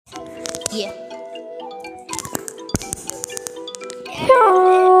Yeah.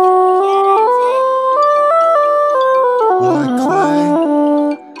 Why, Clay?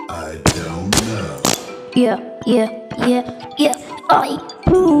 I don't know. Yeah. I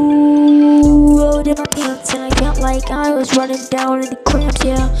rolled in my pants and I felt like I was running down in the cramps,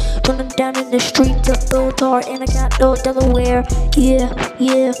 yeah. Running down in the streets of Biltmore and I got no Delaware. Yeah.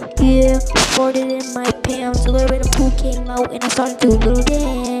 Farted in my pants, a little bit of poo came out and I started to do a little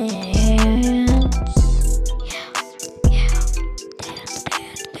dance.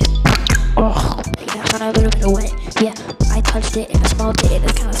 Oh, yeah, I found a little bit of wet. Yeah, I touched it and I smelled it and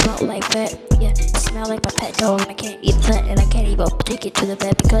it kind of smelled like vet. Yeah, it smelled like my pet dog and I can't eat that and I can't even take it to the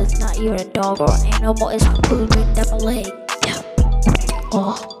vet because not even a dog or an animal is pooping down my leg. Yeah.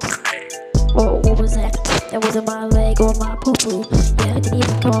 Oh, what was that? That wasn't my leg or my poo-poo. Yeah, it didn't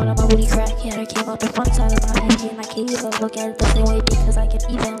even come out of my booty crack. Yeah, it came out the front side of my baby and I can't even look at it the same way because I can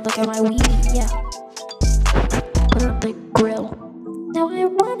even look at my weenie. Yeah. Put it on the grill. Now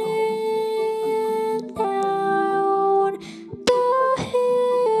I'm running down the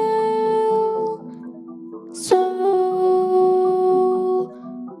hill, so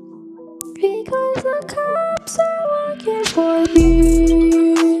because the cops are looking for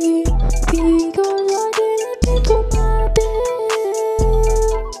me, because I didn't pay for my bill.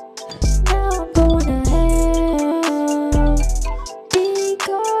 Now I'm going to hell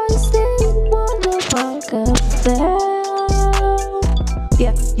because this motherfucker fell.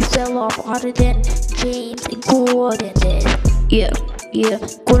 Yeah, you fell off harder than James and Gordon did. Yeah,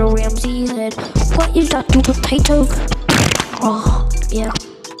 Gordon Ramsay said, what is that, do potato? Oh, yeah.